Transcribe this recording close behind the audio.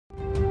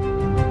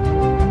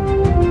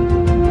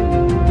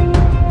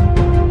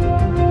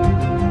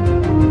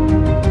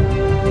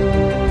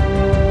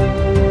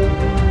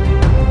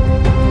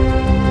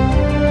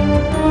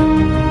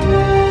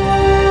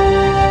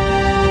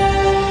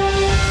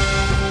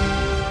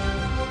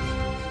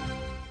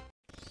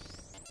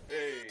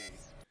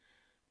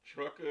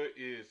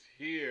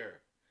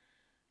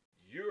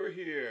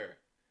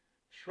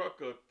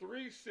Trucker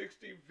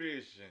 360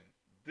 Vision.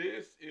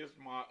 This is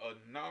my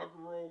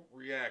inaugural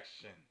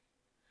reaction.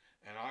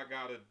 And I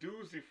got a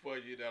doozy for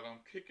you that I'm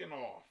kicking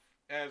off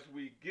as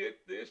we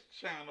get this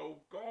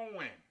channel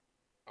going.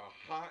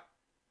 A hot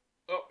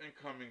up and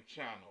coming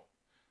channel.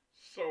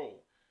 So,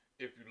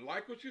 if you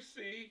like what you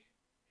see,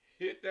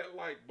 hit that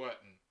like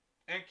button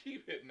and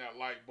keep hitting that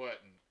like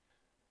button.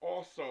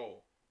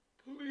 Also,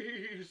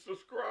 please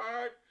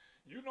subscribe.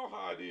 You know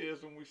how it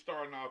is when we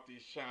starting out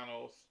these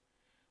channels.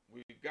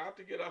 We got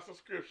to get our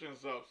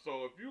subscriptions up.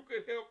 So if you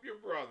could help your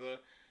brother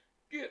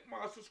get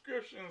my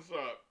subscriptions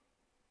up.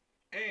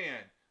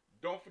 And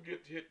don't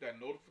forget to hit that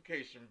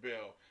notification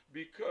bell,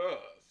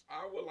 because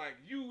I would like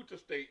you to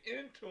stay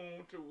in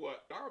tune to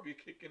what I'll be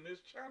kicking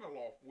this channel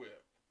off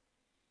with.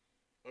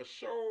 A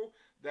show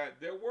that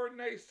there were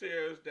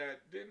naysayers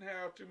that didn't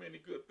have too many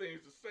good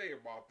things to say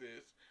about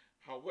this.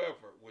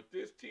 However, with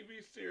this TV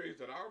series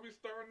that I'll be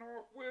starting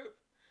off with,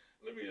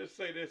 let me just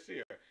say this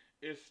here.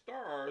 It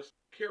stars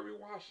Kerry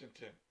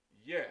Washington.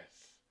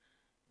 Yes,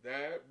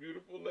 that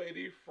beautiful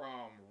lady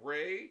from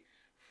Ray,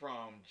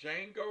 from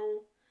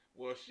Django.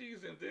 Well,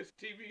 she's in this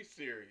TV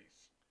series,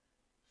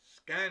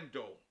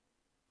 Scandal.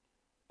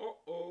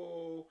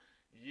 Uh-oh.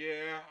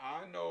 Yeah,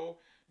 I know.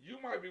 You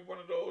might be one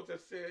of those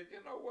that said, you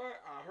know what,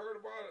 I heard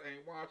about it,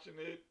 ain't watching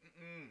it.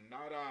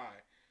 Not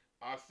I.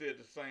 I said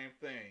the same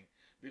thing.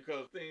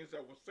 Because things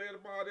that were said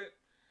about it,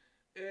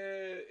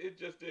 it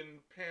just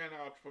didn't pan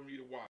out for me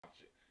to watch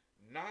it.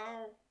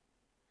 Now,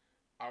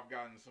 I've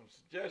gotten some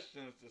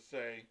suggestions to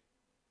say,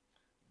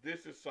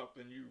 this is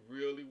something you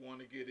really want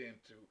to get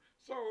into.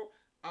 So,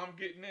 I'm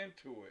getting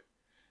into it.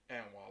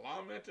 And while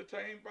I'm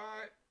entertained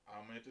by it,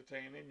 I'm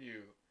entertaining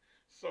you.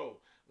 So,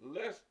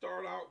 let's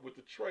start out with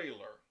the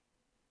trailer.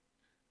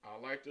 I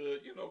like to,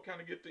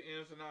 kind of get the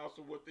ins and outs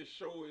of what this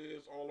show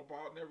is all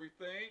about and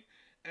everything.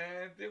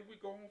 And then we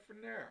go on from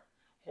there.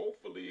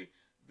 Hopefully,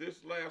 this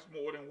lasts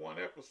more than one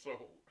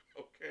episode.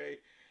 Okay?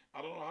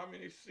 I don't know how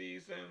many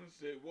seasons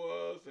it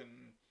was and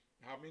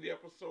how many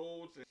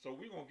episodes. And so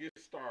we're going to get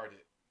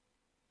started.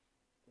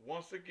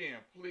 Once again,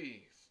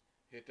 please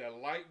hit that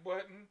like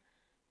button,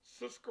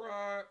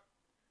 subscribe,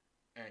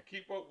 and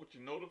keep up with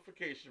your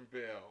notification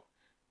bell.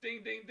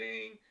 Ding, ding,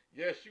 ding.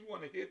 Yes, you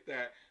want to hit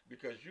that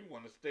because you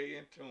want to stay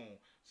in tune.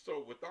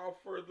 So without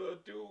further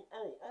ado,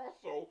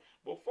 also,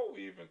 before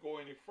we even go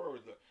any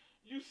further,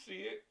 you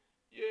see it?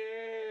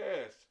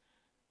 Yes.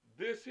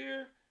 This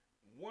here,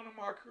 one of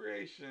my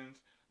creations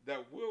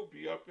that will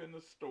be up in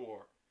the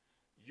store.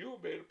 You'll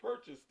be able to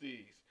purchase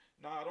these.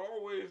 Now, it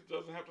always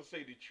doesn't have to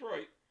say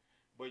Detroit,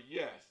 but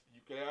yes, you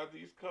can have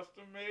these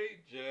custom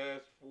made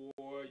just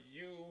for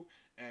you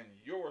and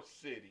your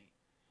city.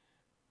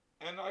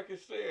 And like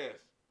it says,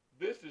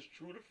 this is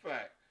true to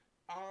fact.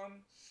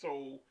 I'm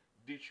so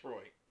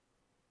Detroit.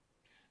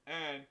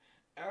 And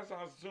as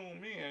I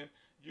zoom in,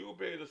 you'll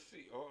be able to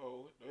see,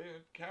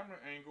 camera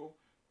angle,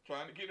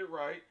 trying to get it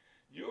right.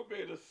 You'll be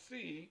able to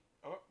see,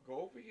 go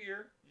over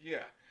here.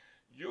 Yeah,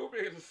 you'll be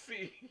able to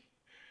see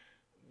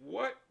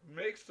what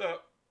makes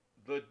up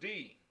the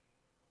D.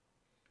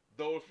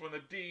 Those from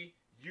the D,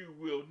 you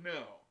will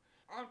know.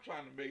 I'm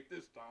trying to make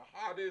this the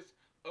hottest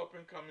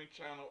up-and-coming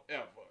channel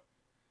ever.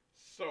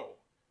 So,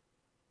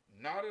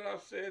 now that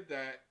I've said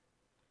that,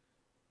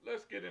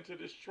 let's get into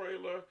this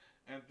trailer,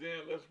 and then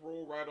let's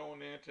roll right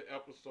on into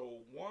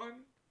episode 1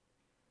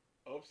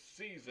 of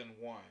season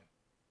 1.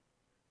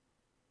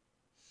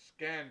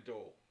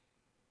 Scandal.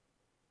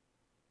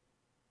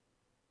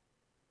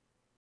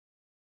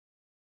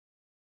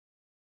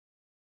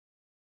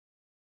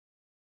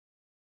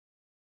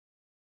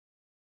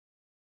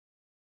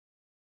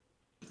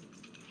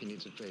 He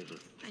needs a favor.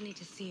 I need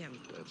to see him.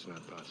 That's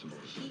not possible.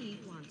 He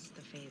wants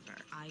the favor.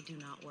 I do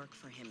not work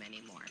for him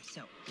anymore.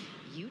 So,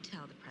 you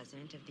tell the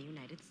President of the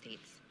United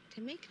States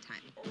to make time.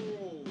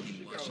 Oh, she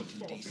In got a Washington,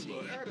 saucy D.C.,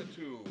 little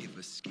attitude. if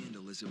a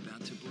scandal is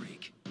about to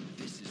break,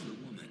 this is the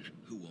woman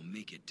who will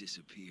make it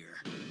disappear.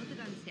 Put the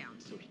guns down.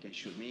 So he can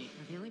shoot me?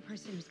 The only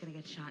person who's gonna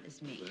get shot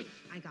is me.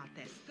 I got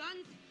this.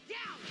 Guns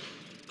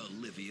down!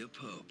 Olivia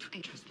Pope. I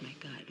trust my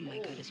gut. My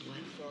gut is what?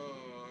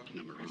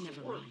 Never wrong.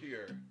 Never work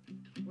here.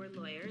 We're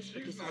lawyers,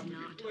 but She's this is not to be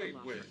not a played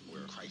law with. firm.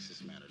 We're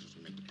crisis managers.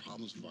 We make the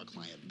problems for our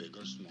client, big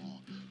or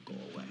small, go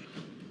away.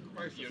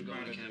 Crisis You're going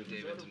to manager. Camp Is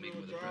David that to a meet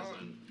real with the job?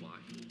 president. Why?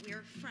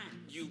 We're friends.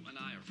 You and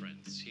I are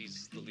friends.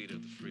 He's the leader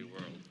of the free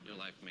world. Your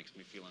life makes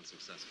me feel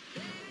unsuccessful.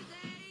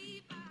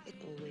 It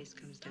always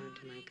comes down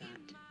to my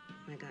gut.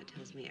 My gut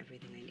tells me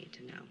everything I need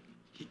to know.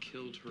 He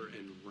killed her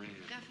and ran.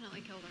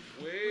 Definitely killed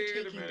her. Wait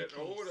a taking minute. the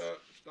case. Hold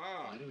up.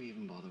 Stop. Why do we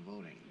even bother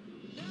voting?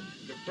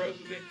 The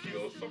president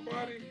killed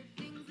somebody,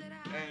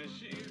 and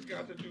she's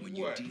got to do When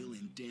what? you deal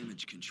in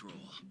damage control,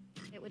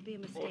 It would be a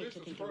this mistake is to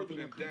think there would further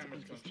be no than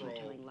damage consequences to control.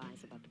 telling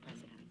lies about the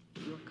president.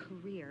 Your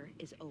career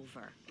is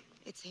over.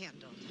 It's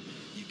handled.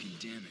 you can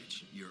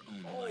damage your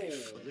own Oh,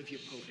 life. Olivia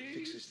Pope She's-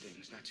 fixes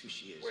things. That's who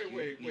she is. Wait, You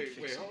wait, need wait,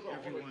 fixing. hold on.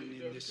 Everyone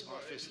You in just- this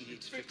office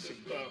needs fix this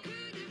fixing. stuff.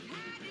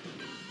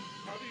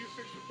 How do you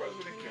fix the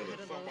president Turn your killing head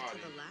a little somebody?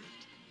 to the left.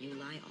 You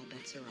lie, all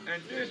bets are off.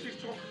 And then she's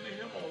talking to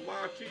him on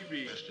live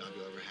TV. Best job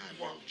you ever had,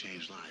 Wow. bro.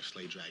 Change lives,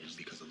 slay dragons,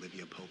 because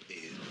Olivia Pope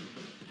is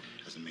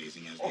as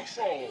amazing as they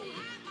say.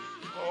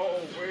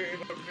 Oh, wait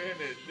a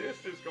minute. This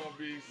is going to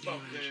be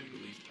something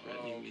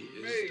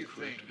amazing.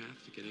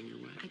 path to getting your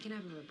way. I can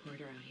have a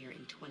reporter out here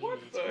in 20 What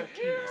minutes the with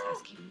cameras hell?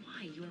 asking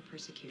why you are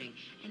persecuting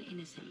an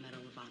innocent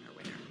Medal of Honor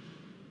winner.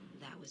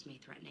 That was me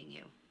threatening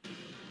you.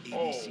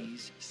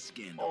 ABC's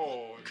Scandal.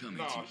 Oh, Coming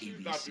no, to she's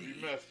ABC. not to be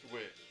messed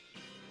with.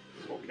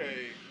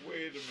 Okay,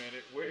 wait a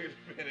minute.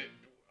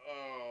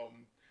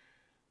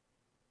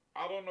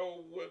 I don't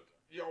know what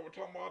y'all were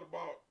talking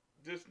about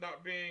this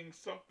not being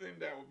something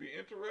that would be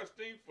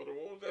interesting for the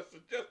ones that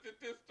suggested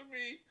this to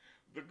me,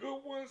 the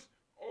good ones.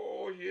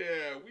 Oh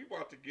yeah, we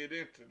about to get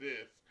into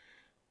this.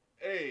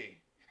 Hey,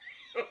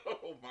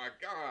 oh my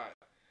God,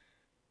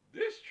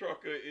 this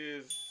trucker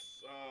is,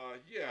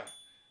 yeah,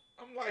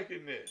 I'm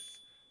liking this.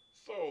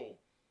 So,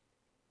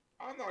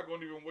 I'm not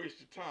going to even waste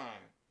your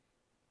time.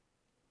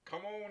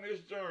 Come on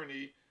this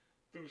journey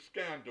through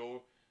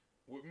Scandal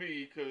with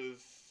me,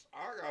 because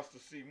I got to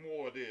see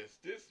more of this.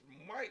 This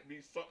might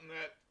be something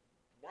that,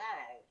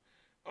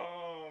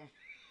 wow.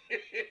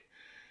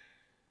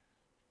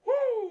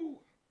 Whoo!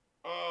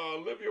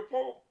 Olivia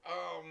Pope,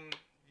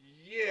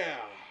 yeah.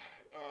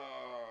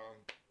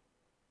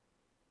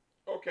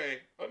 Okay,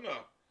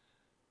 enough.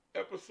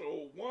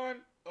 Episode 1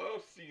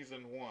 of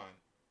season 1.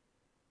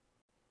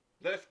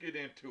 Let's get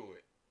into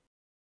it.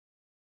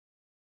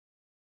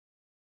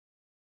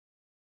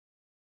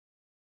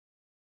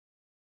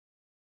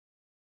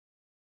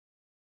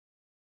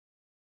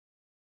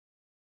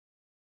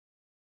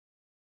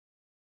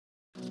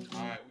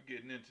 Alright, we're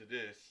getting into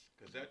this,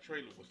 because that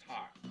trailer was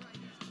hot.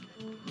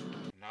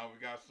 Now we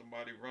got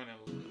somebody running.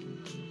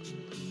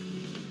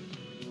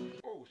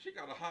 Oh, she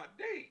got a hot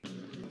date.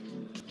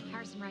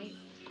 Harrison Wright,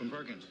 Quinn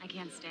Perkins, I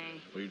can't stay.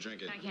 what are you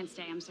drinking? I can't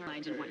stay. I'm sorry. I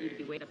didn't want you to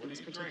be weighed up in What this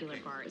are you particular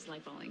drinking? car. It's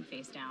like falling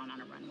face down on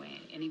a runway.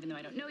 And even though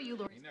I don't know you,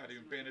 Lori, You're not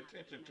even paying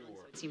attention to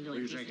her. it seemed What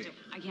really are you easy to- drinking?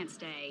 I can't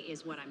stay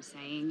is what I'm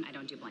saying. I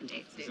don't do blind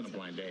dates. This isn't a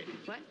blind date.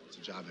 What? It's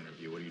a job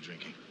interview. What are you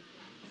drinking?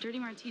 Dirty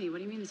martini. What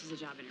do you mean this is a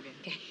job interview?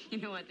 Okay, you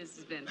know what? This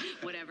has been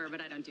whatever, but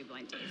I don't do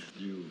blind dates.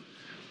 You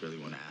really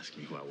want to ask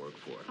me who I work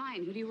for?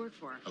 Fine. Who do you work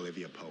for?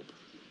 Olivia Pope.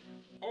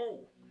 Oh,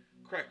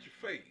 cracked your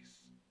face.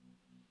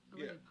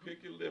 Yeah, Olivia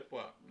pick your lip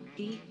up.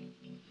 The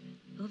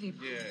Olivia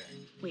Pope. Yeah.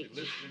 Wait.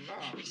 You're listening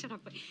now. Shut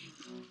up.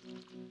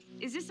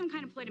 Is this some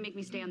kind of ploy to make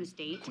me stay on this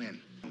date?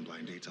 Quinn, on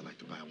blind dates, I like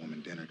to buy a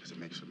woman dinner because it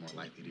makes her more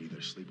likely to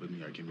either sleep with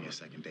me or give me a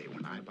second date.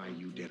 When I buy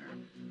you dinner,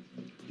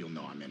 you'll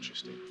know I'm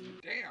interested.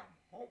 Damn,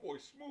 homeboy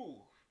smooth.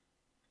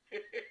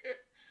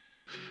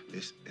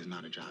 This is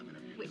not a job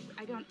interview. Wait,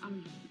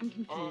 I'm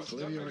confused.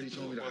 Olivia already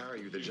told me to hire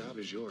you. The job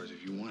is yours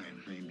if you want it.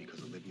 I mean,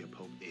 because Olivia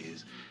Pope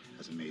is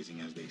as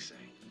amazing as they say.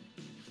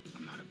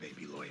 I'm not a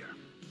baby lawyer.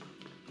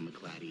 I'm a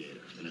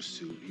gladiator in a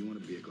suit. You want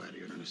to be a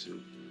gladiator in a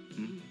suit?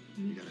 Hmm?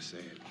 You gotta say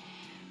it.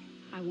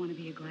 I want to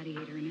be a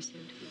gladiator in a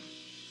suit.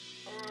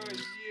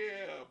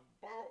 Yeah,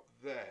 about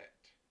that.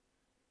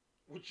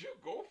 Would you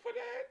go for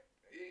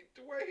that?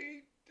 The way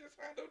he just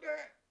handled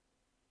that?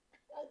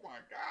 Oh my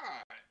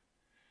God.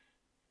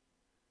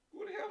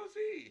 Who the hell is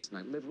he?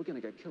 Tonight, Liv, we're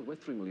gonna get killed. We're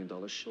 $3 million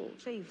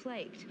short. So you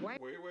flaked. Why?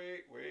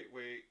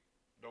 Wait.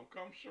 Don't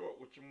come short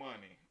with your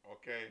money,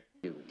 okay?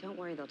 Don't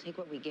worry, they'll take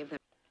what we give them.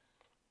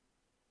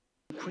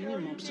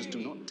 Ukrainian mobsters do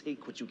not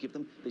take what you give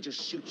them. They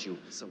just shoot you.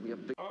 So we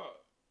have big...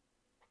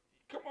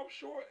 Come up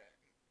short.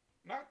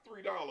 Not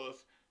 $3,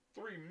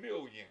 $3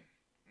 million.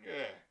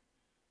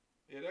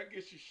 Yeah, that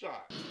gets you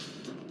shot.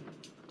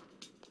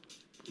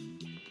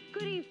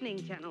 Good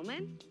evening,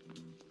 gentlemen.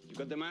 You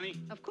got the money?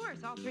 Of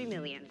course, all 3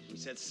 million. We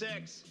said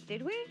 6.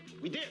 Did we?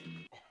 We did.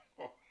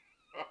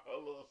 A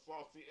little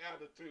saucy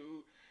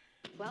attitude.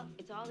 Well,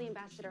 it's all the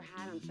ambassador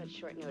had on such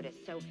short notice,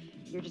 so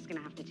you're just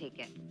gonna have to take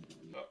it.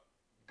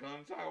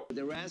 Guns out.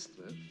 The rest,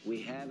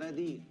 we have a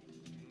deal.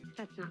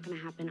 That's not gonna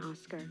happen,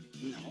 Oscar.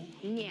 No.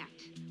 Yet.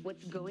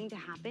 What's going to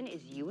happen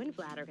is you and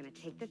Vlad are gonna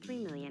take the 3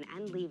 million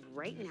and leave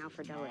right now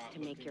for Dulles to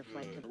make your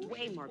flight to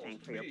way more bang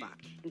for your buck.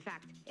 In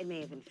fact, it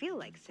may even feel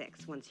like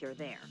 6 once you're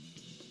there.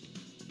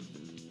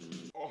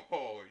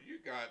 Oh, you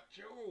got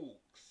jokes.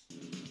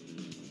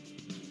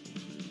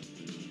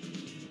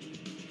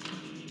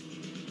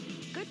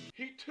 Good.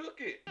 He took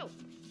it. So,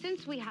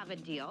 since we have a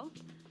deal,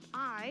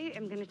 I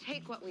am going to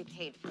take what we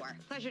paid for.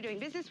 Pleasure doing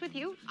business with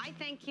you. I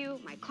thank you.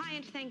 My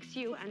client thanks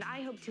you, and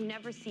I hope to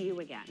never see you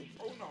again.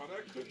 Oh, no,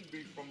 that couldn't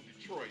be from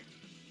Detroit.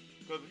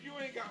 Because if you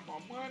ain't got my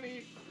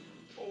money,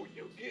 oh,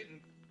 you're getting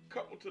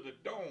coupled to the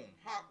dome.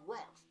 Hot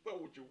rocks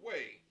thrown your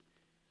way.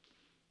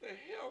 The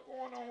hell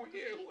going on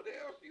here? Who the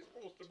hell is he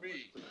supposed to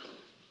be?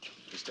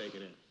 Just take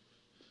it in.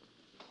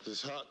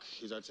 This is Huck.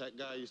 He's our tech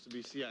guy. Used to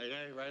be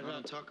CIA, right,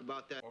 Huck? Talk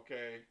about that.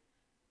 Okay,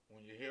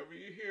 when you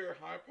hear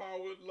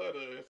high-powered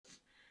letters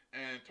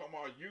and talking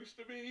about used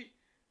to be,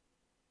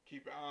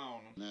 keep an eye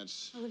on them.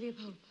 That's... Olivia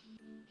Pope.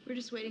 We're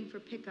just waiting for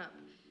pickup.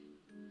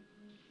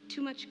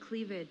 Too much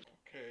cleavage.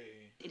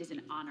 Okay. It is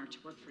an honor to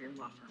work for your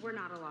law firm. We're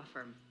not a law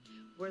firm.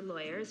 We're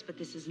lawyers, but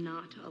this is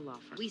not a law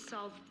firm. We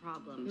solve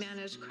problems.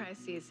 Manage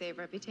crises, save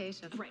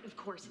reputations. Right, of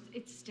course.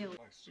 It's still...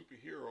 Like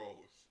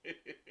superheroes.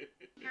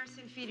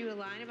 Harrison feed you a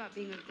line about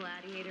being a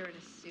gladiator in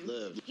a suit?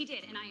 Liv. He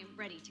did, and I am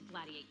ready to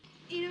gladiate.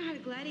 You know how to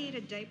gladiate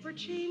a diaper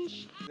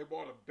change? They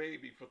bought a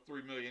baby for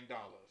 $3 million.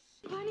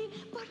 Pani,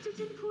 bardzo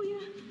dziękuję.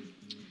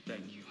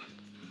 Thank you.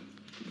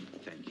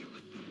 Thank you.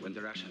 When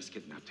the Russians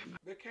kidnapped him.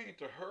 They came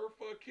to her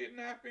for a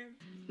kidnapping?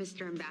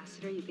 Mr.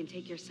 Ambassador, you can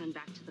take your son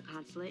back to the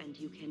consulate, and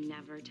you can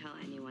never tell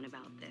anyone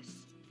about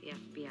this. The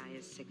FBI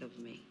is sick of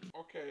me.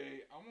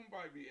 Okay, I'm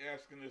gonna be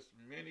asking this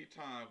many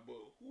times, but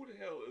who the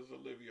hell is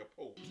Olivia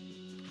Pope?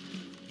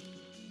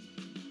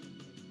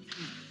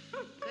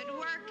 Good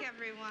work,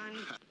 everyone.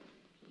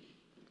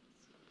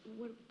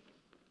 What?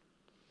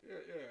 Yeah,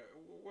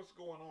 what's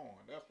going on?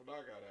 That's what I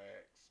gotta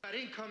ask. That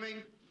ain't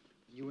coming.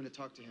 You want to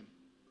talk to him?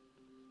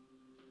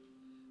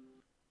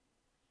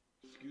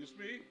 Excuse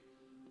me?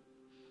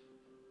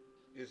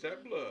 Is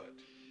that blood?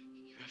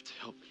 You have to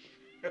help me.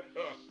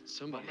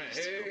 Somebody Man, has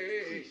to help me,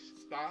 hey, please.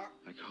 stop.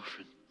 My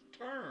girlfriend,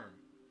 Turn.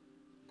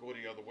 Go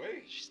the other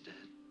way. she's dead.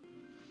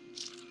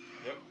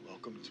 Yep.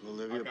 Welcome to I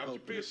Olivia got Pope your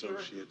and picture.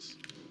 Associates.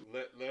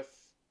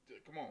 Let's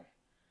come on.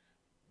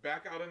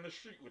 Back out in the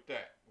street with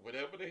that.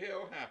 Whatever the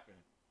hell happened,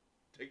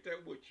 take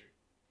that with you.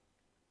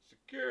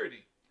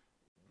 Security.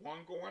 One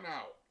going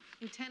out.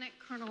 Lieutenant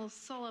Colonel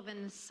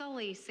Sullivan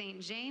Sully St.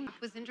 James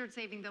was injured,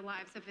 saving the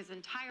lives of his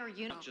entire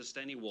unit. Not just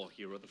any war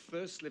hero, the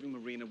first living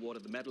Marine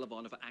awarded the Medal of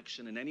Honor for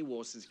action in any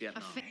war since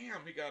Vietnam.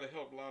 Damn, he got a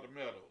hell of a lot of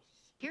medals.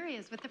 Here he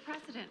is with the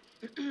president.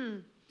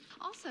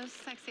 Also,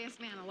 Sexiest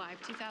Man Alive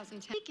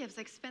 2010. He gives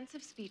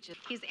expensive speeches.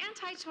 He's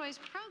anti-choice,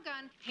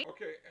 pro-gun.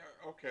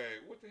 Okay,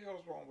 what the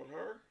hell's wrong with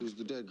her? Who's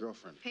the dead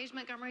girlfriend? Paige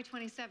Montgomery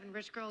 27,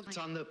 rich girl. It's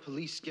on the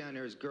police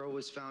scanners. Girl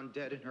was found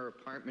dead in her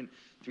apartment.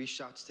 3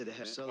 shots to the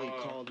head. Sully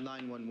called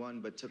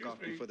 911, but took off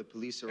before the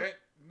police arrived.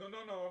 Hey,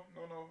 no.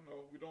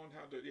 We don't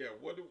have to. Yeah,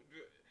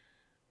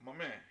 my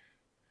man?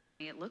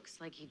 It looks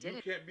like he did You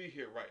it. can't be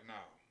here right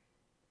now.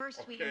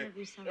 First, we Okay?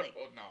 interview Sully.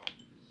 Oh,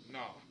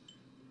 no.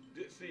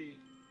 See,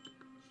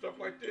 stuff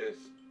like this,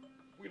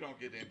 we don't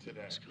get into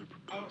that.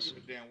 I don't give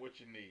a damn what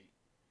you need.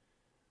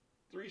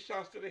 3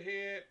 shots to the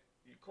head,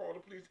 you call the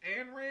police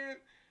and ran,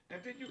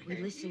 and then you We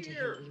can't listen to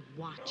hear. him.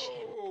 We watch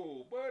him.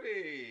 Oh,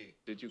 buddy.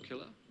 Did you kill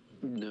her?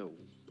 No,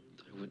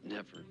 I would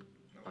never.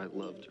 I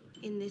loved her.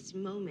 In this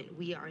moment,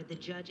 we are the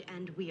judge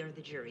and we are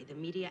the jury, the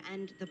media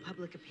and the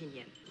public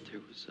opinion.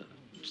 There was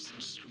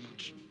just so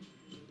much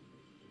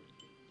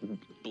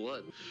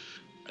blood.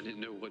 I didn't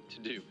know what to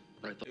do.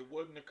 I thought It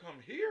wasn't to come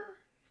here.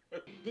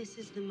 This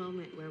is the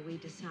moment where we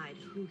decide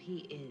who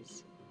he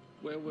is.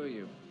 Where were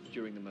you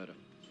during the murder?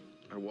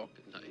 I walked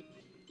at night,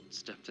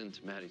 stepped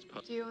into Maddie's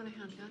pub. Do you own a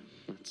handgun?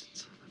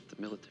 It's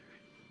the military.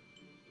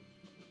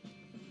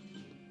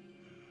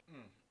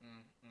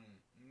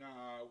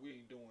 Nah, we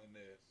ain't doing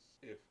this.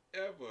 If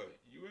ever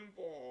you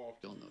involved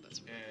Y'all know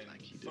that's what I and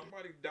like he did.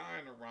 somebody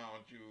dying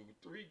around you,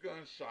 3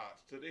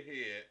 gunshots to the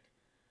head,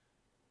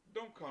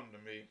 don't come to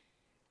me.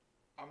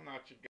 I'm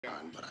not your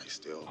guy. But I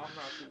still I'm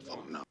not the vote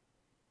one. no.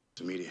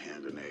 To me, a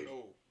hand grenade.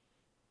 No.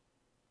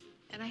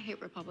 And I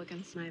hate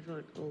Republicans. My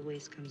vote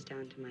always comes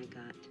down to my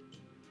gut.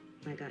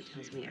 My gut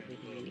tells me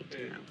everything I need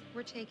to know.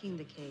 We're taking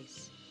the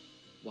case.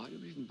 Why do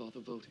we even bother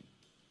voting?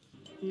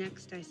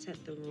 Next, I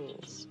set the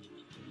rules.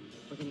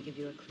 We're gonna give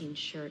you a clean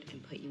shirt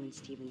and put you in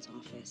Steven's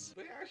office.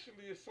 They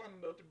actually is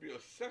signing up to be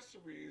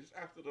accessories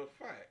after the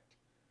fact.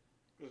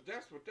 Because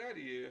that's what that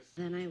is.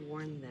 Then I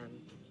warn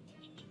them.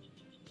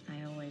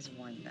 I always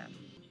warn them.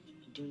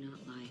 Do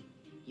not lie.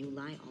 You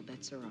lie, all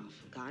bets are off.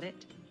 Got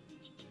it?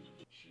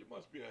 She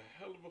must be a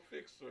hell of a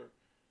fixer.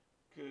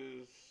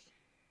 Because,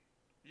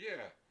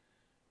 yeah.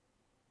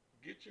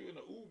 Get you in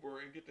an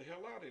Uber and get the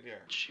hell out of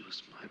there. She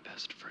was my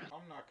best friend.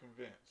 I'm not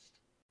convinced.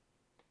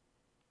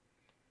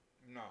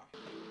 Nah.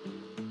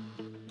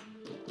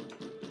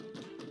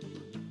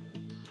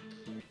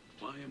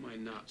 Why am I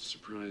not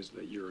surprised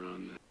that you're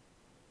on that?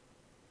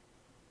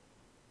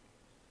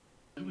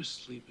 I was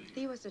sleeping.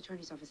 The U.S.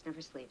 Attorney's Office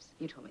never sleeps.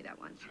 You told me that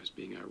once. I was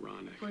being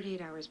ironic.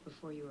 48 hours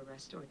before you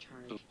arrest or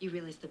charge. You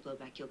realize the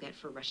blowback you'll get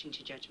for rushing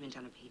to judgment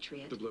on a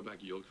patriot? The blowback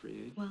you'll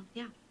create? Well,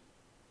 yeah.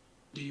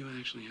 Do you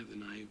actually have the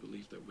naive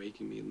belief that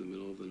waking me in the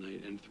middle of the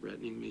night and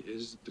threatening me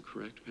is the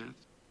correct path?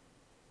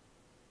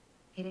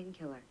 He didn't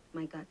kill her.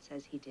 My gut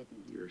says he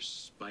didn't. Your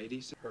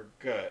spidey sense? Her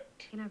gut.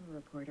 You can have a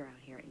reporter out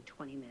here in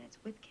 20 minutes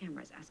with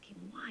cameras asking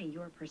why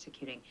you're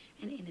persecuting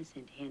an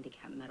innocent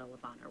handicapped Medal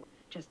of Honor.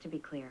 Just to be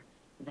clear,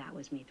 that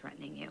was me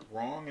threatening you.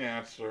 Wrong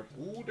answer.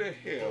 Who the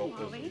hell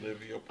is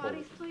Olivia Pope?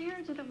 Body's still here.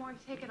 Did the morgue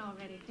take it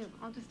already?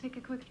 I'll just take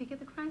a quick peek at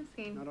the crime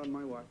scene. Not on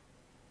my watch.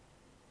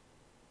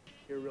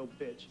 You're a real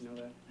bitch, you know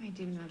that? I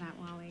do know that,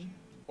 Wally.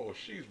 Oh,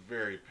 she's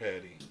very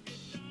petty.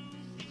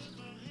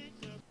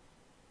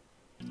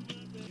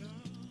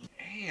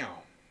 Damn.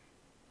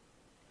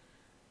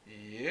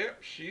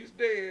 Yep, she's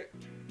dead.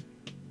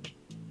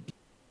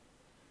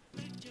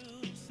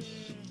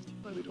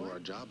 If we do our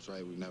jobs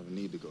right, we never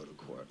need to go to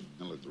court.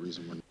 And look, the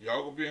reason we're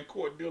Y'all gonna be in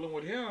court dealing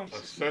with him.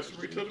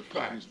 Accessory to the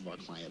fact. It's about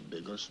client,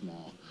 big or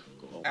small.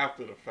 Go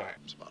After the fact.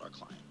 It's about our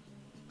client.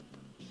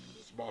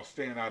 It's about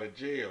staying out of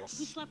jail.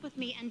 Who slept with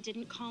me and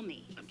didn't call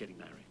me? I'm getting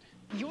married.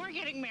 You're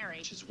getting married.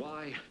 Which is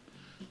why,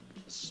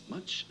 as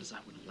much as I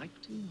would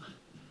like to,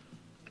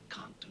 I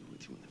can't do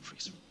with you in the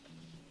freezer.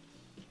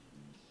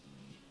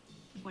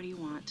 What do you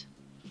want?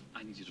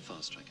 I need you to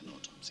fast track an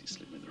autopsy,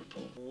 slip me the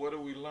report. What are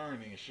we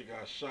learning? She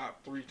got shot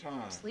 3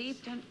 times.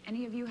 Sleep? Don't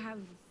any of you have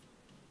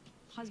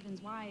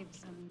husbands,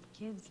 wives,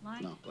 kids,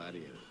 lives? No,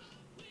 gladiators.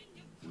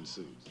 In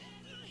suits.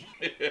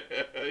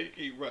 You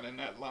keep running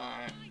that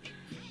line.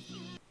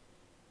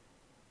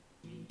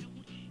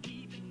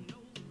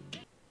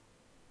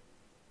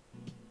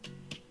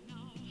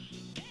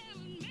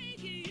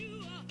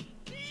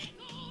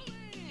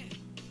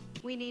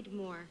 We need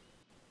more.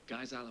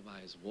 Guy's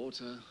alibi is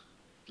water,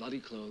 bloody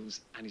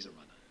clothes, and he's a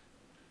runner.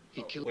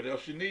 He killed. What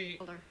else you need?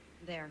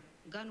 There.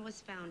 Gun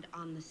was found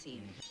on the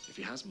scene. If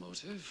he has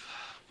motive,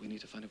 we need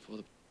to find it for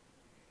the.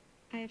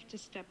 I have to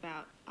step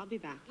out. I'll be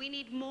back. We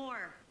need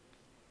more.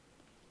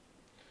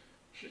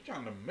 She's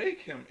trying to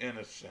make him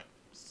innocent.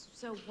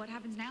 So what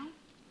happens now?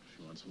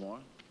 She wants more?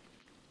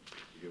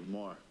 You give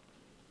more.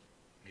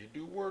 He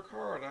do work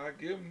hard, I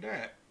give him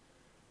that.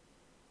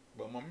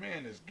 But my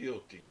man is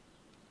guilty.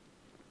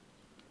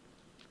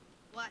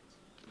 What?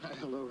 Hi,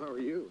 hello, how are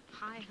you?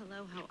 Hi,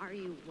 hello, how are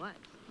you? What?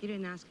 You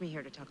didn't ask me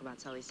here to talk about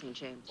Sully St.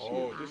 James.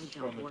 Oh, this is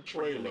from the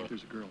trailer.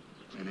 There's a girl,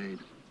 an aide,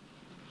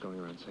 going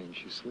around saying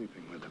she's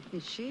sleeping with him.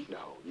 Is she?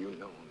 No, you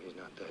know him. He's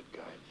not that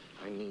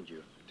guy. I need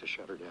you to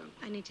shut her down.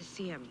 I need to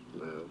see him.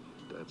 Liv,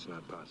 that's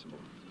not possible.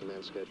 The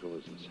man's schedule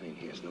is insane.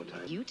 He has no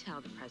time. You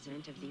tell the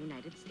President of the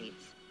United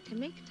States to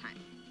make time.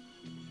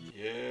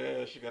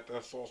 Yeah, she got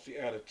that saucy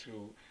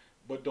attitude.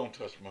 But don't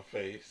touch my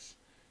face.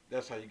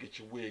 That's how you get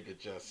your wig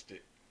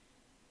adjusted.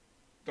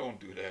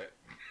 Don't do that.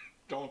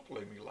 Don't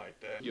play me like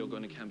that. You're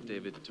going to Camp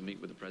David to meet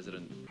with the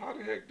president. How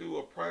the heck do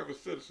a private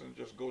citizen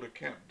just go to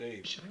Camp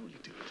David? Should I really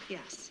do it?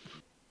 Yes.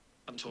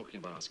 I'm talking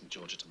about asking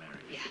Georgia to marry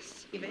me.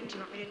 Yes. Even, do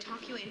you want me to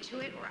talk you into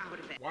it or out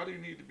of it? Why do you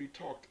need to be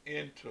talked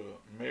into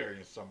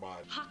marrying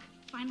somebody? Huck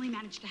finally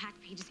managed to hack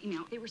Paige's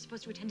email. They were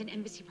supposed to attend an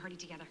embassy party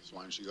together. So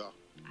why didn't she go?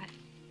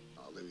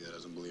 Olivia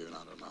doesn't believe it.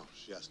 I don't know.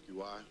 She asked you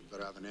why. You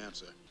better have an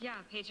answer. Yeah,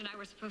 Paige and I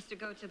were supposed to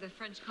go to the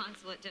French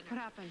consulate dinner.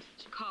 What happened?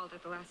 She called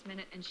at the last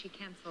minute and she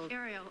canceled.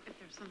 Ariel, if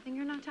there's something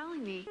you're not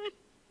telling me.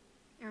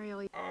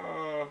 Ariel.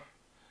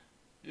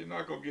 You're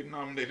not gonna get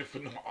nominated for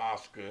no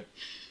Oscar.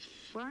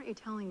 Why aren't you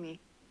telling me?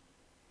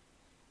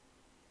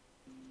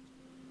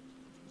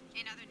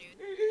 In other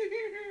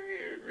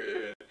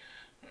news.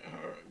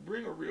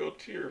 Bring a real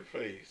tear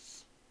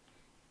face.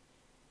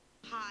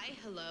 Hi,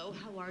 hello,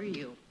 how are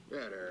you?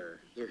 Better.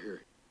 They're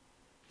here.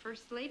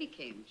 First Lady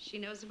came. She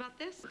knows about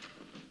this?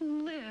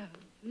 Liv.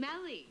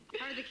 Melly,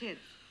 how are the kids?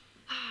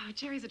 Oh,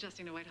 Jerry's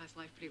adjusting to White House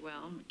life pretty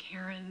well.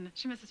 Karen,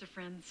 she misses her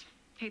friends.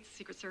 Hates the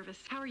Secret Service.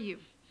 How are you?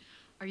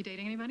 Are you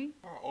dating anybody?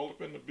 All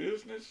up in the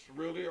business?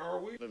 Really, are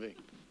we? Livy,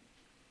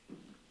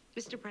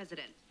 Mr.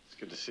 President. it's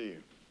good to see you.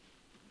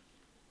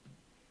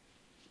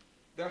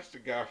 That's the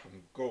guy from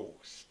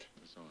Ghost.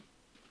 What's on?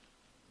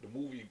 The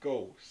movie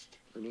Ghost.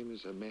 Her name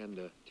is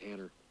Amanda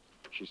Tanner.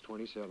 She's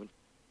 27.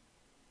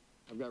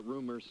 I've got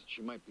rumors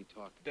she might be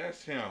talking.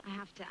 That's him. I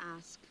have to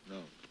ask.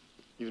 No.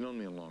 You've known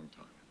me a long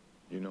time.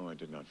 You know I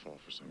did not fall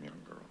for some young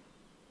girl.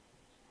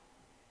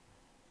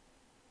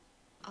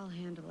 I'll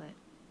handle it.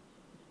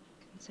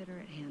 Consider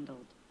it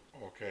handled.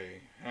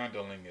 Okay,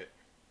 handling it.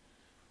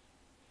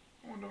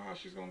 I wonder how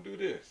she's gonna do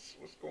this.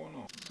 What's going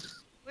on?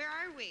 Where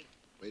are we?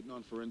 Waiting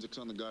on forensics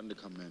on the gun to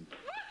come in.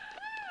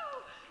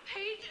 Woo-hoo!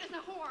 Paige is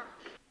a whore.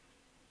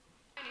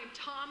 Named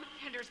Tom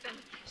Henderson.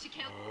 She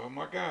can't. Oh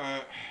my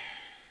God.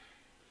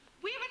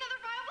 We have another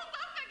viable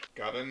suspect.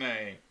 Got a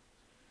name.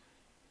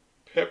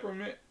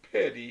 Peppermint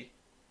Petty.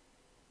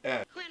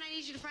 Quinn, I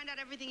need you to find out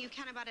everything you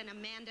can about an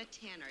Amanda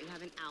Tanner. You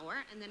have an hour,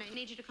 and then I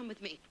need you to come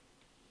with me.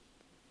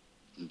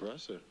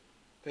 Impressive.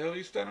 The hell are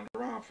you standing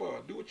around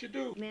for? Do what you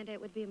do. Amanda, it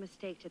would be a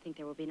mistake to think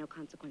there will be no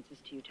consequences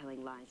to you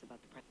telling lies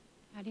about the president.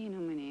 How do you know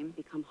my name?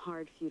 It's become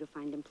hard for you to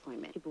find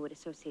employment. People would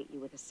associate you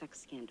with a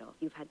sex scandal.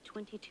 You've had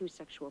 22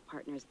 sexual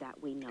partners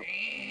that we know.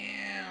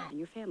 Damn. And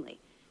your family.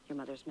 Your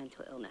mother's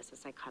mental illness, a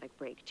psychotic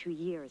break, 2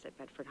 years at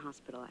Bedford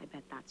Hospital. I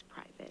bet that's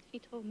private. He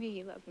told me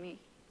he loved me.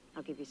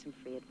 I'll give you some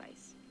free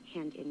advice.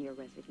 Hand in your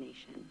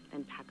resignation,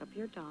 then pack up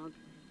your dog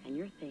and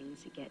your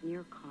things, get in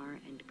your car,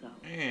 and go.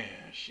 Man,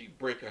 she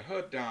breaking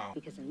her down.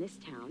 Because in this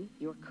town,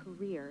 your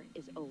career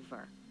is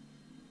over.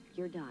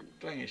 You're done.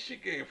 Dang, she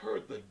gave her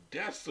the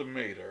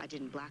decimator. I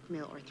didn't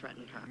blackmail or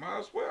threaten her. Might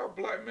as well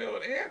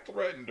blackmailed and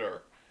threatened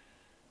her.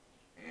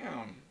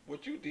 Damn,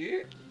 what you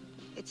did?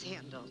 It's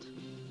handled.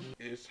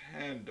 It's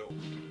handled.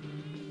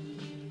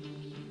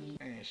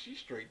 Man, she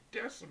straight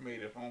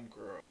decimated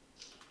homegirl.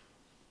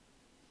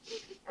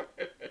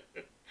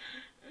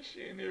 And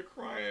she in there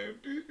crying.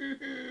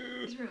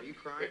 Are you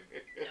crying?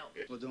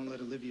 No. Well, don't let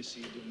Olivia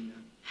see you doing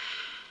that.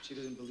 She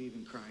doesn't believe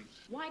in crying.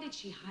 Why did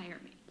she hire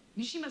me?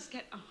 She must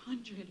get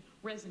 100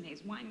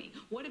 resumes. Why me?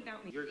 What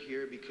about me? You're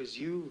here because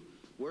you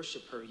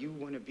worship her. You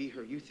want to be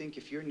her. You think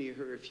if you're near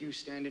her, if you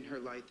stand in her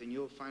light, then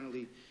you'll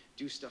finally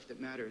do stuff that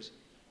matters.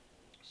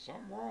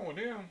 Something wrong with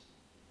him.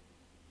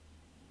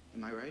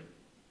 Am I right?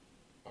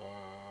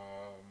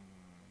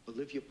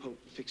 Olivia Pope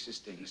fixes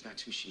things.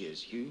 That's who she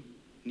is. You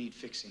need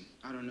fixing.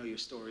 I don't know your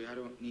story. I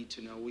don't need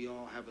to know. We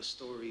all have a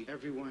story.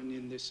 Everyone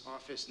in this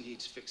office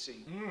needs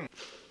fixing.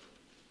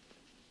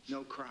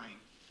 No crying.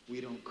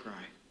 We don't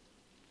cry.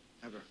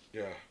 Ever.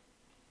 Yeah.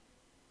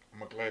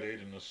 I'm a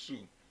gladiator in a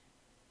suit.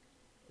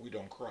 We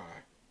don't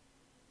cry.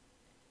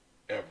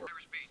 Ever.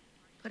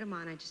 Put him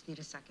on. I just need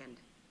a second.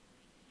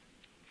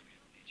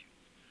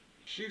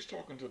 She's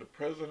talking to the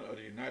President of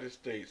the United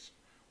States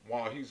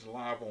while he's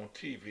live on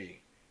TV.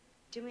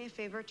 Do me a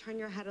favor. Turn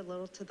your head a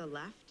little to the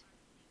left.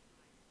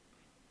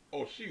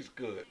 Oh, she's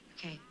good.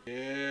 Okay.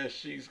 Yeah,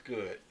 she's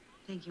good.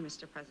 Thank you,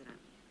 Mr. President.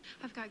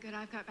 I've got good,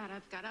 I've got bad,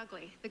 I've got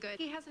ugly. The good.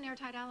 He has an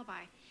airtight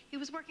alibi. He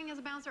was working as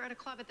a bouncer at a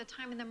club at the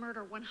time of the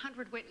murder.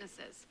 100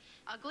 witnesses.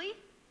 Ugly?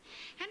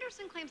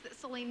 Henderson claims that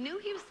Sully knew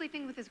he was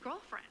sleeping with his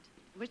girlfriend,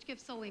 which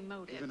gives Sully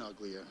motive. Even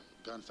uglier,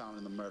 gun found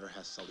in the murder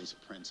has Sully's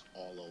prints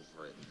all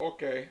over it.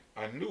 Okay,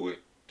 I knew it.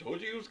 Told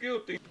you he was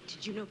guilty.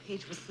 Did you know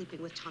Paige was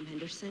sleeping with Tom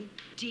Henderson?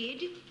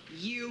 Did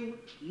you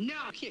know?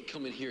 You can't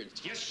come in here and...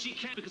 Yes, she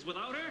can, because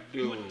without her,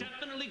 Dude. you would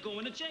definitely go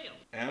into jail.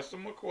 Answer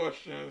my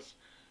questions,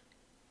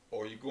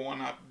 or you going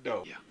out the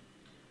door. Yeah.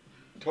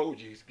 Told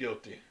you he's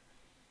guilty.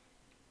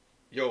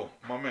 Yo,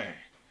 my man,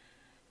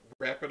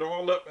 wrap it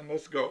all up and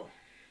let's go.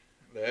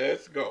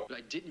 Let's go. But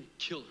I didn't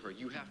kill her.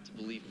 You have to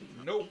believe me.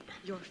 Nope.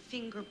 Your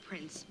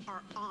fingerprints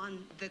are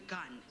on the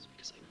gun. It's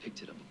because I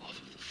picked it up off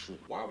of the floor.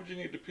 Why would you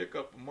need to pick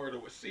up a murder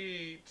with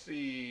see,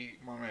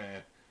 my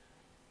man?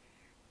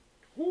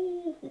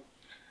 Whoo!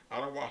 I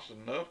done watched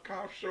enough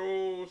cop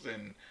shows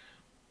and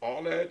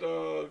all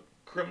that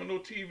criminal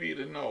TV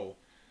to know.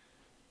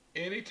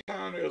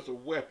 Anytime there's a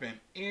weapon,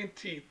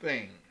 NT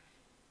thing,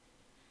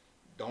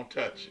 don't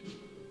touch it.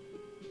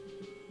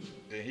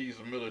 Then he's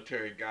a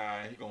military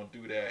guy, he gonna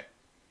do that.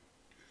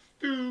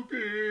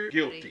 Stupid.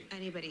 Guilty.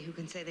 Anybody who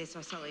can say they saw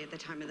Sully at the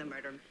time of the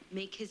murder,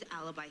 make his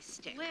alibi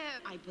stick. Liv.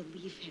 I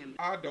believe him.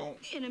 I don't.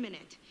 In a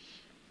minute.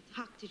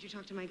 Huck, did you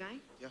talk to my guy?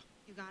 Yeah.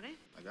 You got it?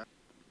 I got it.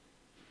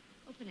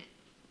 Open it.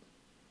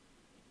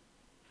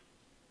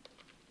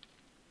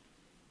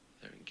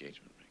 Their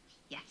engagement rings.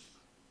 Yes.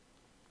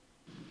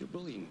 You're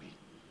bullying me.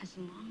 As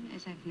long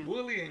as I've known.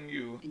 Bullying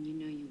you. And you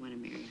know you want to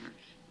marry her.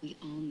 We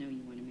all know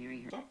you want to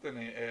marry her. Something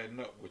ain't adding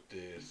up with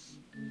this.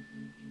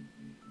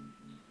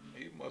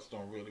 He must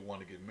don't really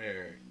want to get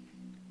married.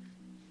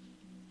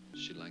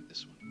 She liked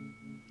this one.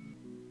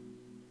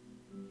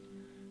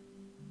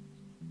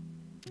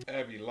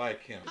 Abby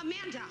like him.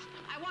 Amanda,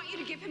 I want you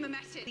to give him a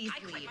message. Please I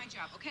quit leave. my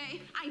job,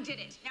 okay? I did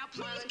it. Now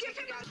please give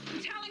him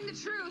I'm telling the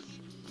truth.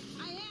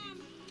 I am.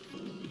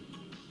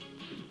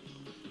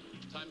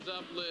 Time's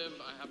up,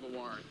 Liv. I have a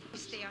warrant.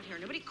 Stay out here.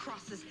 Nobody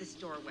crosses this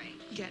doorway.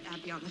 Get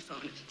Abby on the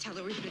phone. Tell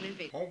her we've been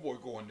invaded.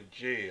 Homeboy going to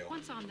jail.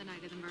 Once on the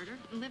night of the murder,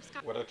 Liv's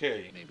got... What I tell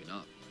you? Maybe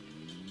not.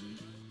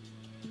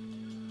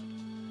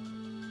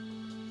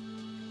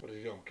 What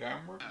is he on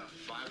camera?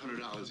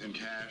 $500 in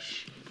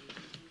cash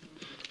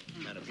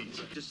and a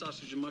pizza. Just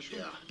sausage and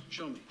mushroom? Yeah.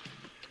 Show me.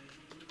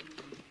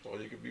 So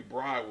you could be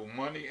bribed with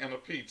money and a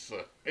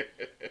pizza.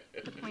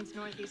 The point's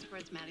northeast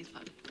towards Maddie's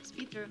Pub.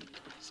 Speed through.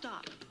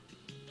 Stop.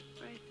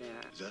 Right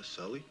there. Is that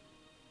Sully?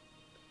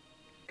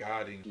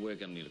 Got him. We're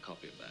gonna need a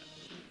copy of that.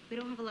 We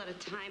don't have a lot of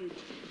time.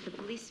 The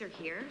police are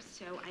here,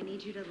 so I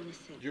need you to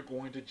listen. You're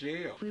going to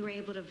jail. We were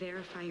able to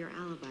verify your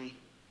alibi.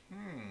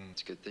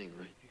 It's a good thing,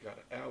 right? You got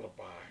an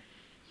alibi.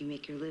 You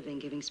make your living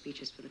giving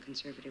speeches for the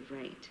conservative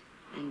right.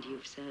 And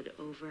you've said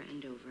over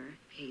and over,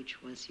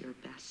 Paige was your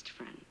best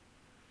friend,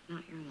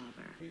 not your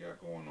lover. What you got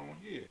going on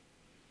here?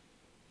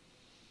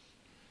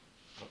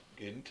 Oh,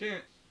 getting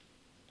tense.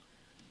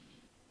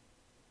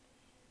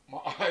 My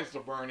eyes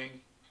are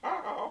burning.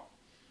 How?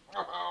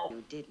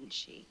 Didn't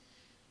she?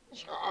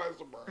 My eyes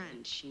are burning.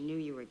 Friend, she knew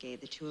you were gay.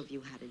 The two of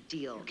you had a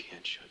deal. You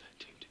can't show that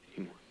tape to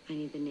anyone. I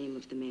need the name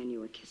of the man you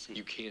were kissing.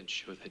 You can't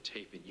show that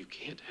tape and you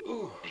can't have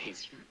Ooh.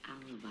 It's your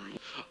alibi.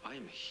 I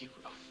am a hero.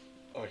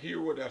 A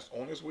hero that's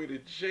on his way to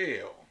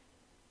jail.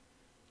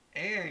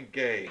 And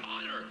gay.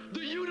 Honor the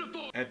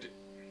uniform! And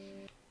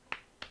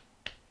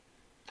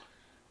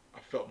I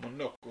felt my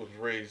knuckles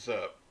raise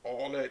up.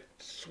 All that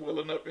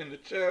swelling up in the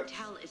chest.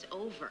 Tell is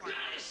over.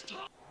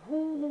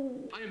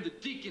 Woo. I am the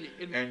deacon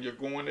And you're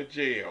going to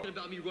jail.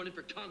 about me running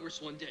for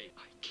Congress one day.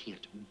 I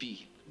can't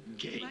be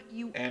gay. But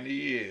you... And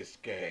he is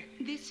gay.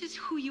 This is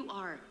who you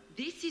are.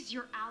 This is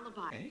your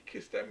alibi. And he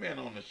kissed that man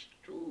on the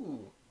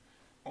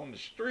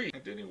street.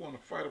 And then he want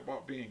to fight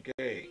about being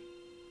gay.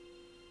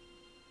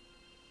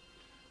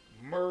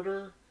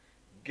 Murder,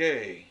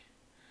 gay.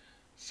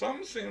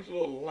 Some seems a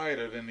little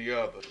lighter than the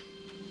other.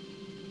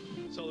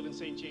 Sullivan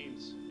St.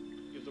 James,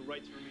 you have the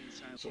right to remain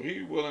silent. So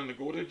he's willing to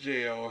go to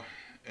jail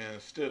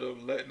instead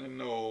of letting her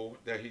know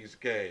that he's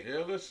gay.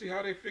 Yeah, let's see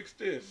how they fix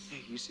this.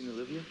 Hey, you seen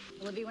Olivia?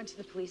 Olivia went to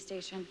the police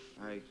station.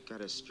 I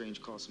got a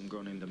strange call, some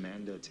girl named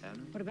Amanda Tanner.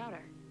 What about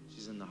her?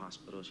 She's in the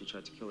hospital. She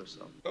tried to kill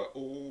herself.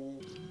 Uh-oh.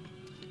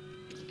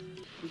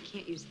 We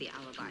can't use the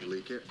alibi. Can you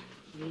leak it?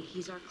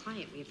 He's our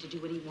client. We have to do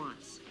what he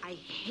wants. I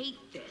hate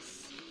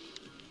this.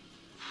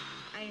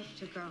 I have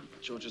to go.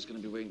 George is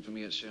going to be waiting for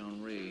me at Chez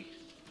Henri.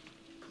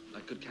 I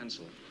could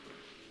cancel.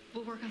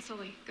 We'll work on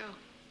Sully. Go.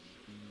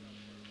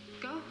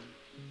 Go.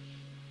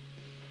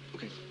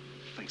 Okay,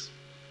 thanks.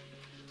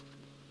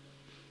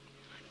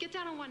 Get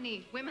down on one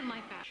knee. Women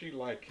like that. She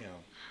like him.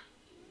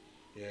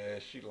 Yeah,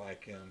 she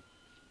like him.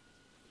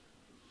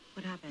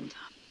 What happened?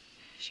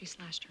 She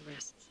slashed her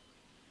wrists.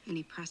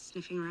 Any press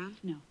sniffing around?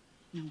 No.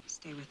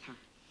 Stay with her.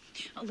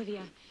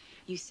 Olivia,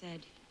 you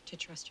said to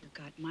trust your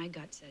gut. My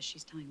gut says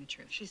she's telling the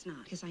truth. She's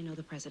not. Because I know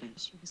the president.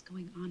 She was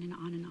going on and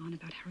on and on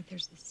about how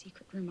there's this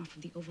secret room off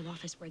of the Oval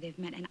Office where they've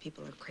met, and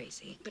People are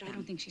crazy. but I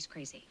don't think she's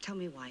crazy. Tell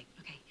me why.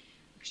 Okay,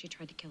 she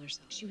tried to kill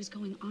herself. She was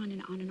going on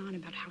and on and on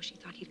about how she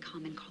thought he'd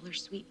come and call her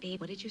sweet baby.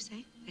 What did you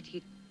say? That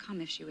he'd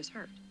come if she was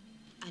hurt.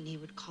 And he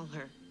would call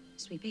her.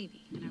 Sweet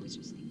baby. And I was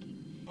just thinking.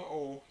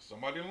 Uh-oh,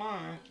 somebody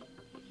lying.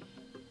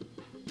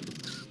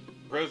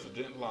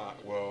 President lied.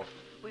 Well,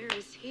 Where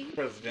is he?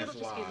 president's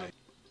lied.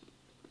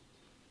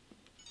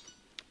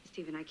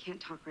 Stephen, I can't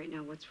talk right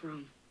now. What's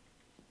wrong?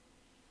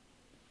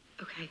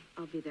 Okay,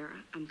 I'll be there.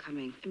 I'm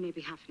coming. In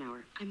maybe half an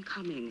hour. I'm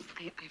coming.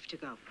 I have to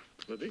go.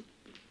 Libby?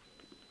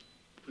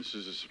 This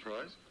is a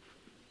surprise?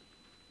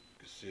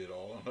 You see it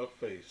all on her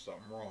face.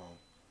 Something wrong.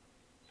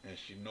 And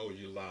she know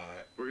you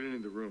lied. We're gonna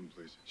need the room,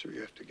 please. Sir,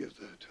 you have to give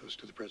the toast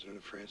to the President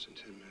of France in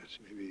 10 minutes.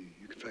 Maybe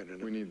you can find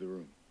another. We need the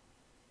room.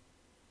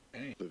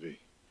 Hey. Libby.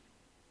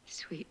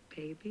 Sweet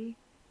baby.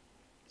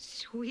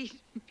 Sweet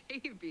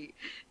baby.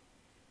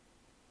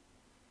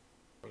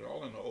 But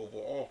all in the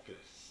Oval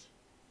Office.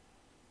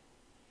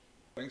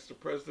 Thanks to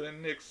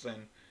President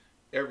Nixon,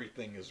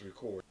 everything is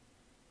recorded.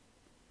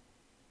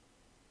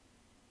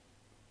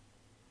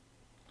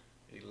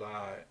 He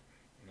lied.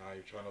 Now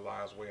you're trying to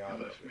lie his way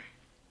out of it.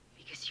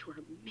 Because you are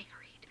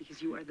married.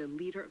 Because you are the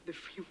leader of the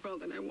free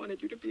world, and I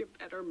wanted you to be a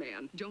better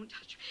man. Don't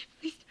touch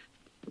me. Please.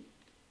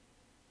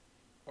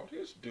 Oh,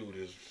 this dude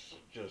is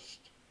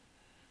just...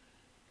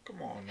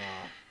 Come on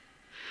now.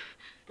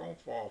 Don't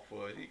fall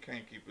for it. He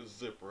can't keep his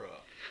zipper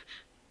up.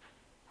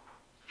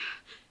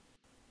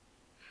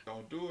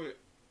 Don't do it.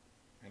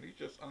 And he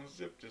just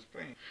unzipped his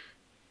pants.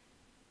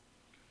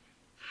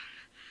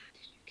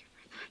 Did you give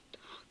her that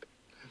dog?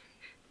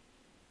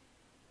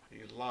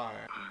 He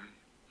lied.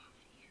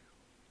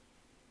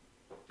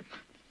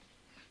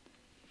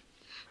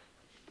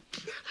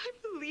 I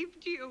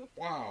believed you.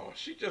 Wow,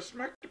 she just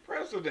smacked the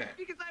president.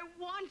 Because I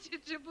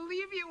wanted to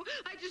believe you.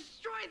 I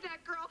destroyed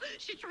that girl.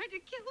 She tried to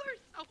kill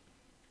herself.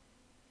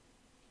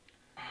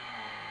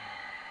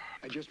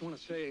 I just want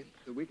to say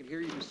that we can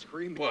hear you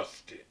screaming.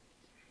 Busted.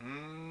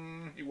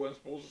 He wasn't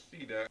supposed to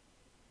see that.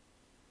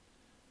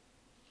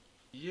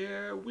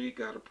 Yeah, we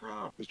got a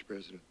problem. Mr.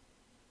 President,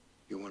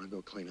 you want to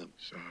go clean up?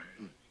 Sorry.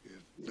 You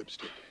have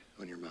lipstick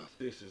on your mouth.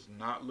 This is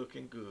not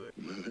looking good.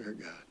 Mother of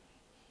God.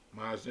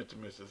 Mine's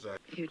intimate as that.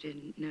 You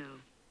didn't know.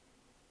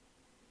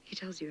 He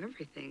tells you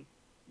everything.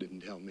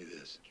 Didn't tell me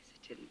this. Because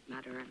it didn't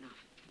matter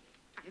enough.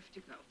 I have to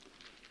go.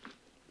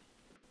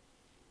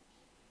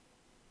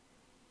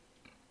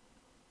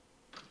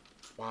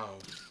 Wow.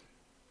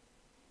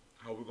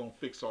 How we gonna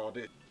fix all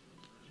this?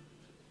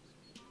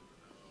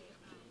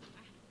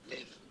 You're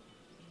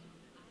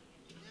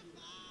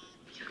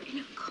in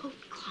a coat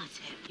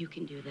closet. You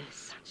can do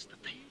this. That's the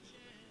thing.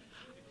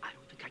 I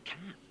don't think I can.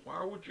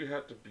 Why would you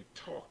have to be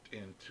talked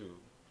into,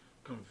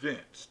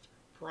 convinced,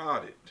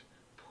 prodded,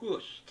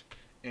 pushed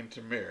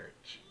into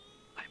marriage?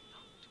 I'm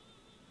not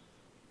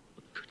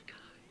a good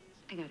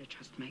guy. I gotta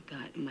trust my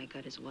gut. And my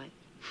gut is what?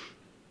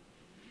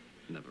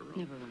 Never wrong.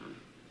 Never wrong.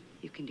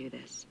 You can do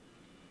this.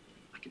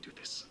 I can do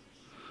this.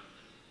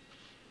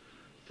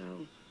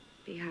 Go.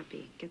 Be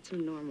happy. Get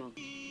some normal.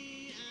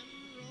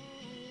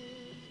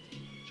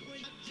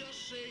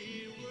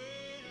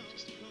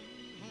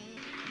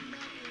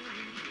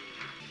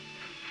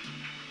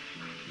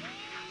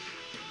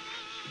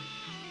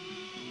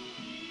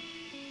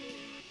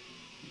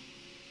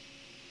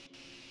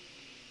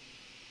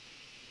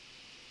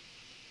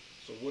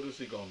 So what is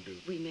he gonna do?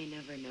 We may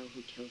never know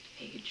who killed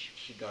Paige.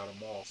 She got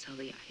them all.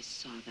 Sully, I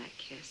saw that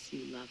kiss.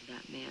 You love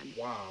that man.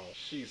 Wow,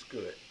 she's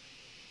good.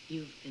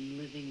 You've been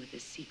living with a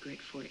secret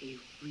for a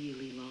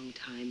really long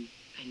time.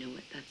 I know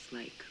what that's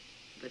like.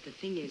 But the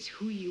thing is,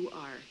 who you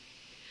are,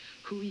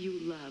 who you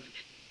love,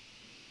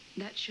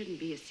 that shouldn't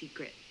be a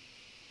secret.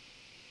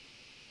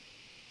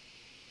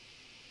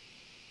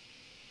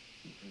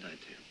 And I do.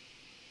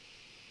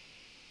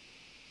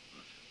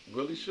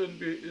 Really shouldn't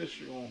be an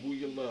issue on who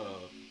you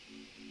love.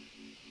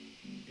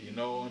 You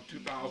know, in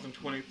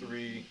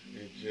 2023,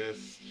 it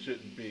just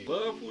shouldn't be.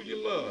 Love who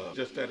you love.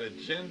 Just that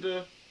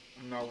agenda,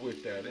 I'm not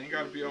with that. It ain't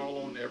got to be all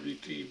on every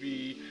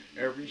TV,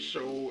 every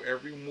show,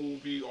 every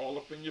movie, all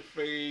up in your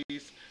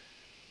face.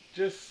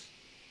 Just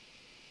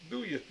do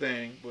your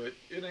thing, but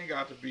it ain't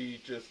got to be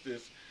just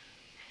this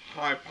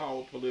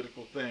high-powered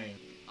political thing.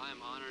 I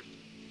am honored to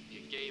be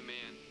a gay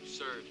man who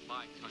served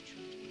my country.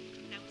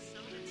 That was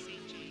Sullivan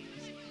St.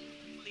 James,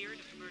 cleared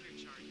of murder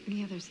charges.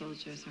 The other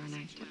soldiers aren't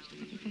active,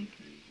 don't you think?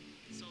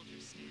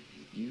 Soldiers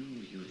standing. You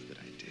use good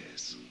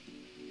ideas.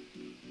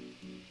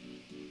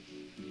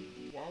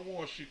 Why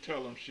won't she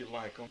tell him she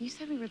like him? You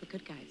said we were the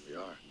good guys. We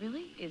are.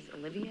 Really? Is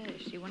Olivia,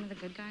 is she one of the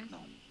good guys? No.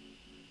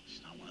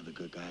 She's not one of the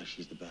good guys.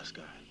 She's the best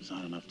guy. It's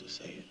not enough to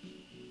say it.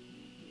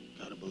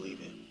 Gotta believe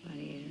it.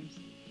 Gladiators.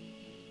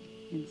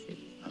 In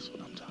suits. That's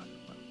what I'm talking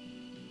about.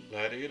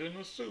 Gladiator in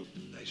a suit.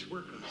 Nice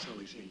work on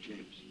Sully St.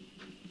 James.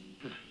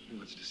 He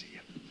wants to see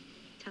you.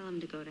 Tell him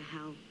to go to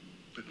hell.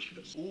 But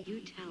just...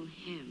 You tell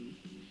him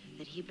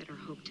that he better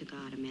hope to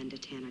God Amanda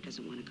Tanner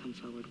doesn't want to come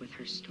forward with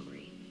her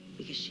story,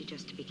 because she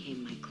just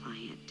became my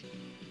client.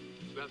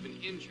 You have been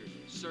injured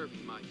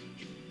serving my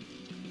country.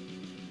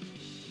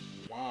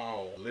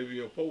 Wow,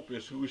 Olivia Pope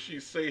is who she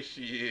say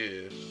she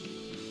is.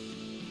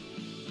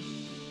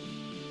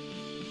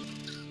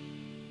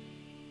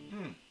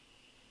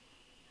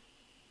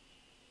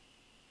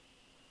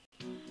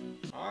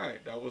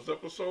 Alright, that was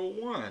episode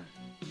 1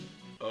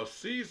 of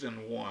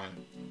season 1.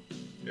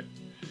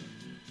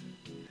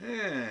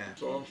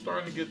 So I'm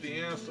starting to get the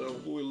answer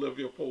of who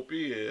Olivia Pope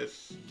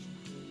is.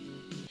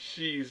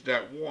 She's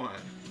that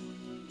one.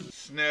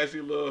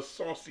 Snazzy little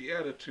saucy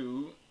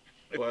attitude.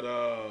 But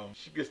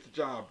she gets the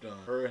job done.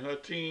 Her and her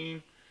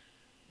team,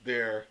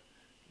 they're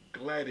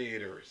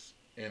gladiators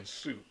in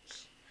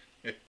suits.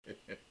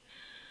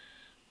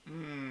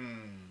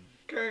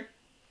 Okay.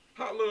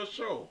 Hot little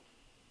show.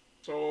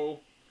 So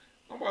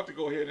I'm about to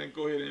go ahead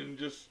and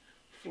just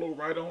flow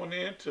right on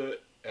into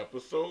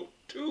episode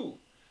 2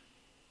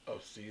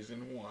 of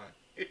season 1.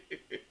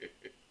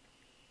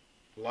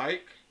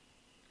 Like,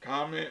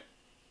 comment,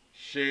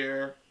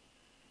 share,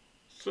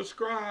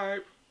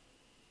 subscribe,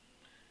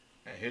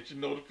 and hit your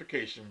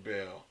notification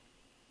bell.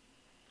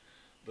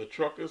 The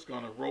trucker's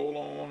gonna roll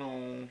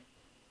on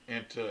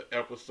into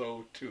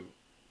episode 2.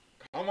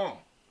 Come on.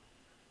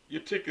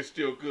 Your ticket's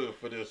still good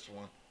for this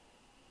one.